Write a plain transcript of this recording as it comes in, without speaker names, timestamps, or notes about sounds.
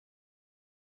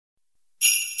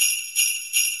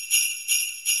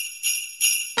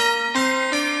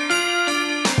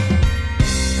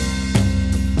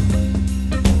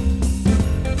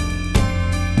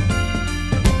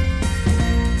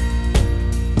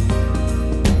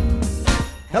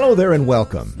Hello there and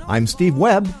welcome. I'm Steve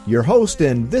Webb, your host,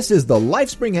 and this is the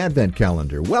Lifespring Advent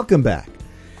Calendar. Welcome back.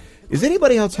 Is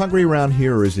anybody else hungry around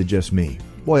here, or is it just me?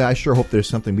 Boy, I sure hope there's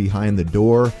something behind the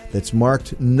door that's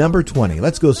marked number 20.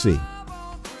 Let's go see. We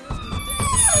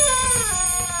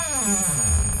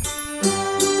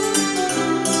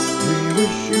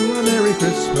wish you a Merry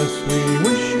Christmas. We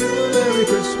wish you a Merry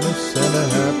Christmas and a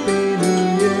Happy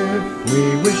New Year.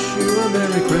 We wish you a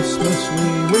Merry Christmas.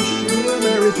 We wish you a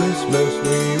Merry Christmas.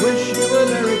 We wish you a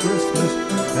Merry Christmas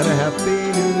and a Happy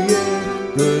New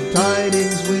Year. Good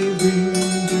tidings we bring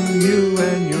to you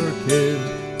and your kids.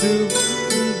 To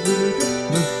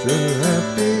Christmas and a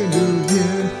Happy New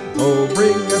Year. Oh,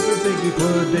 bring us a figgy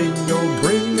pudding. Oh,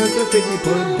 bring us a figgy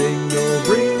pudding. Oh,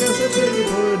 bring us a figgy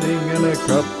pudding and a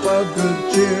cup of good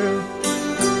cheer.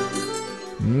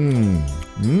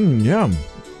 Yum.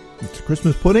 It's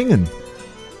Christmas pudding and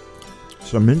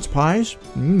some mince pies.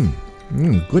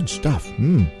 Good stuff.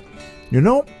 You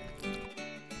know,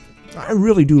 I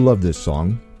really do love this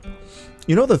song.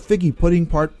 You know the figgy pudding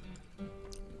part?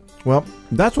 Well,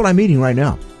 that's what I'm eating right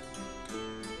now.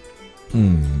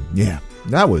 Yeah,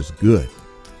 that was good.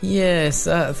 Yes,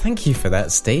 thank you for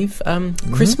that, Steve.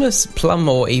 Christmas plum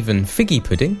or even figgy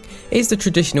pudding is the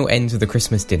traditional end of the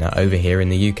Christmas dinner over here in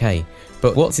the UK.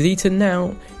 But what's eaten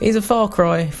now is a far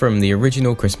cry from the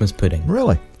original Christmas pudding.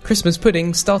 Really? Christmas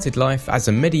pudding started life as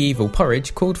a medieval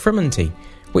porridge called frumenty,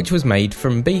 which was made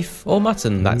from beef or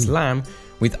mutton, that's lamb,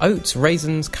 with oats,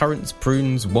 raisins, currants,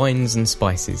 prunes, wines and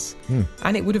spices.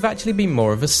 And it would have actually been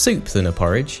more of a soup than a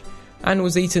porridge, and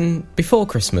was eaten before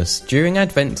Christmas during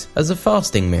Advent as a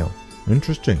fasting meal.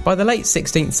 Interesting. By the late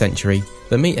 16th century,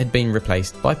 the meat had been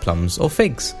replaced by plums or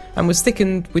figs, and was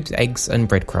thickened with eggs and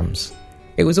breadcrumbs.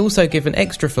 It was also given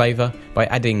extra flavour by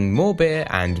adding more beer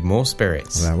and more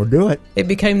spirits. That would do it. It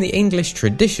became the English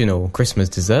traditional Christmas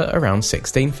dessert around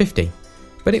 1650,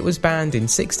 but it was banned in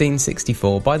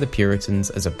 1664 by the Puritans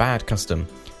as a bad custom,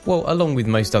 well, along with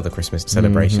most other Christmas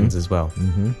celebrations as well.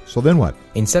 So then what?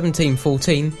 In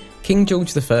 1714, King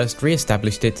George I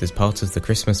re-established it as part of the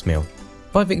Christmas meal.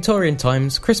 By Victorian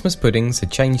times, Christmas puddings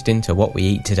had changed into what we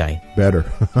eat today. Better.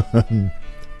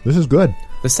 This is good.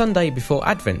 The Sunday before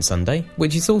Advent Sunday,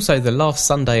 which is also the last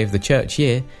Sunday of the church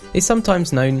year, is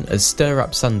sometimes known as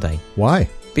Stir-Up Sunday. Why?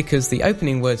 Because the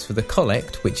opening words for the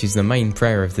collect, which is the main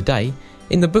prayer of the day,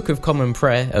 in the Book of Common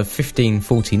Prayer of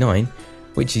 1549,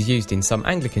 which is used in some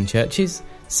Anglican churches,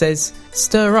 says,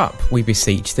 "Stir up, we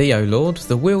beseech thee, O Lord,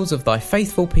 the wills of thy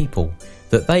faithful people,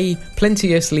 that they,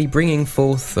 plenteously bringing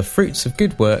forth the fruits of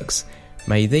good works,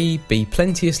 may thee be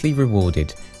plenteously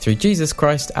rewarded. Through Jesus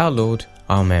Christ our Lord.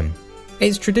 Amen."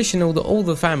 It's traditional that all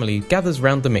the family gathers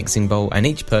round the mixing bowl and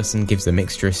each person gives the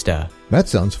mixture a stir. That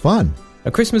sounds fun.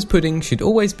 A Christmas pudding should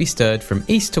always be stirred from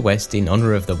east to west in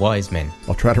honour of the wise men.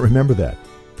 I'll try to remember that.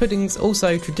 Puddings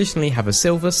also traditionally have a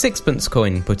silver sixpence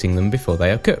coin putting them before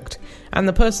they are cooked, and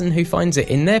the person who finds it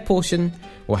in their portion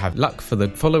will have luck for the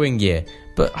following year,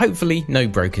 but hopefully no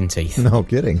broken teeth. No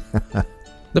kidding.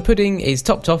 The pudding is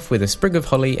topped off with a sprig of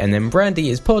holly, and then brandy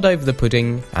is poured over the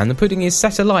pudding, and the pudding is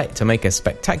set alight to make a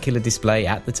spectacular display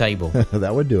at the table.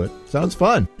 That would do it. Sounds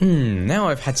fun. Now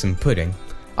I've had some pudding,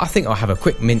 I think I'll have a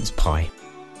quick mince pie.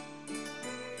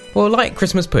 Well, like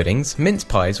Christmas puddings, mince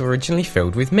pies were originally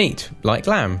filled with meat, like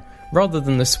lamb, rather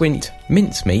than the sweet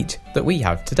mince meat that we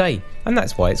have today, and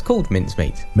that's why it's called mince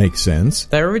meat. Makes sense.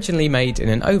 They were originally made in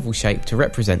an oval shape to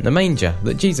represent the manger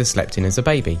that Jesus slept in as a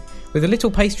baby, with a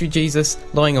little pastry Jesus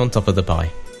lying on top of the pie.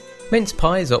 Mince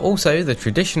pies are also the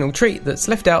traditional treat that's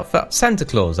left out for Santa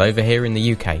Claus over here in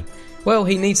the UK. Well,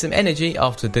 he needs some energy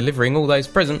after delivering all those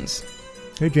presents.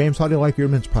 Hey James, how do you like your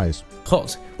mince pies?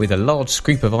 Hot, with a large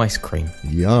scoop of ice cream.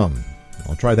 Yum.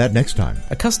 I'll try that next time.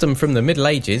 A custom from the Middle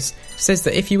Ages says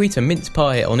that if you eat a mince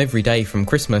pie on every day from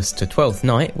Christmas to Twelfth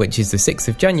Night, which is the 6th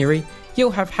of January,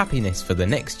 you'll have happiness for the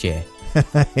next year.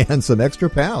 And some extra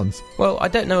pounds. Well, I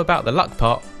don't know about the luck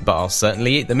part, but I'll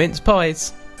certainly eat the mince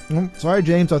pies. Sorry,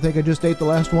 James, I think I just ate the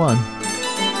last one.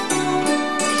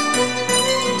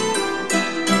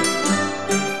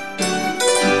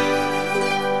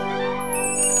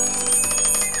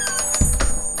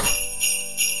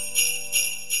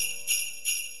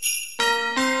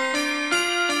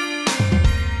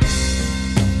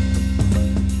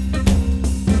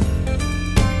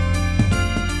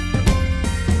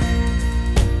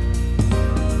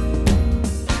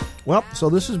 Well, so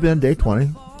this has been day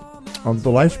 20 of the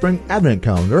Lifespring Advent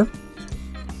Calendar,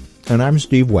 and I'm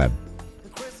Steve Webb.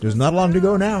 There's not long to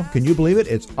go now. Can you believe it?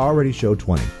 It's already show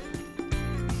 20.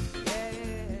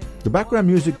 The background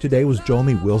music today was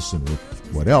Jolmy Wilson with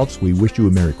What Else? We Wish You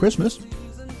a Merry Christmas.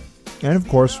 And of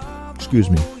course, excuse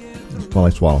me while I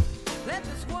swallow.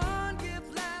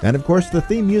 And of course, the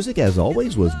theme music, as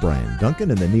always, was Brian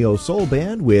Duncan and the Neo Soul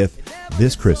Band with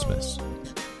This Christmas.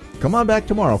 Come on back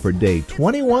tomorrow for day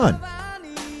 21.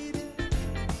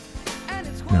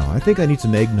 Now, I think I need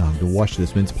some eggnog to wash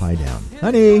this mince pie down.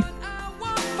 Honey!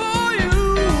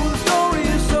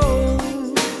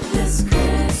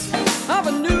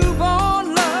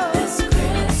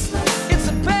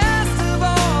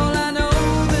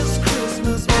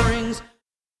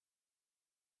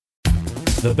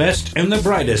 The best and the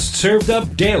brightest served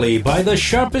up daily by the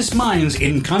sharpest minds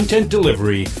in content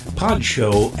delivery, pod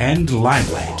show, and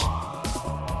limelight.